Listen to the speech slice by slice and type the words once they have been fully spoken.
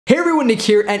Hey everyone, Nick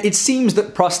here, and it seems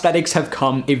that prosthetics have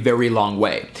come a very long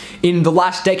way. In the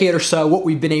last decade or so, what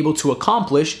we've been able to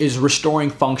accomplish is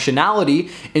restoring functionality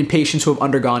in patients who have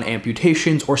undergone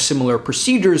amputations or similar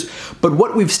procedures, but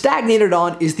what we've stagnated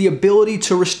on is the ability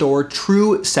to restore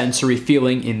true sensory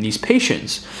feeling in these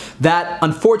patients. That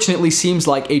unfortunately seems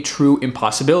like a true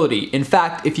impossibility. In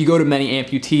fact, if you go to many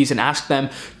amputees and ask them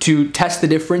to test the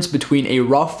difference between a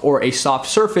rough or a soft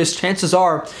surface, chances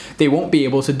are they won't be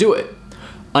able to do it.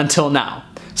 Until now.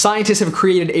 Scientists have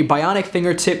created a bionic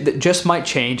fingertip that just might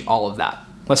change all of that.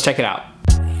 Let's check it out.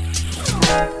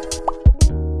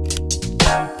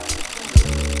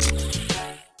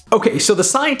 Okay, so the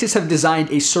scientists have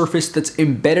designed a surface that's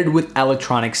embedded with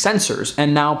electronic sensors.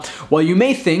 And now, while you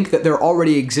may think that there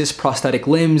already exist prosthetic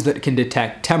limbs that can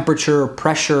detect temperature,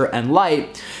 pressure, and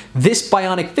light, this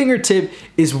bionic fingertip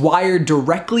is wired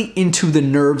directly into the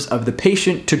nerves of the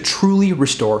patient to truly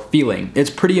restore feeling. It's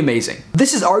pretty amazing.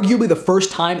 This is arguably the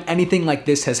first time anything like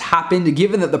this has happened,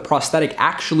 given that the prosthetic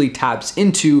actually taps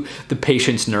into the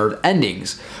patient's nerve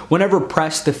endings. Whenever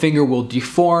pressed, the finger will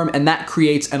deform, and that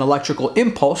creates an electrical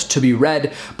impulse to be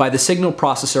read by the signal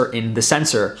processor in the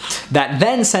sensor. That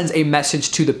then sends a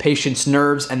message to the patient's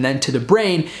nerves and then to the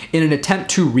brain in an attempt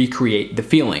to recreate the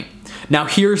feeling. Now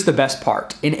here's the best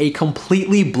part. In a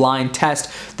completely blind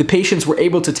test, the patients were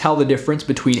able to tell the difference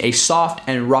between a soft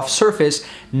and rough surface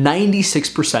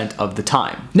 96% of the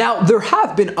time. Now there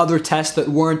have been other tests that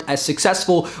weren't as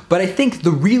successful, but I think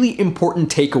the really important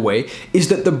takeaway is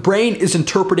that the brain is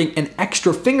interpreting an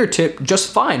extra fingertip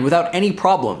just fine without any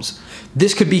problems.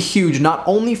 This could be huge not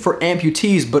only for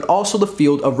amputees, but also the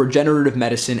field of regenerative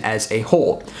medicine as a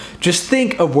whole. Just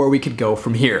think of where we could go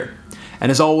from here. And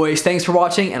as always, thanks for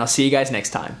watching, and I'll see you guys next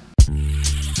time.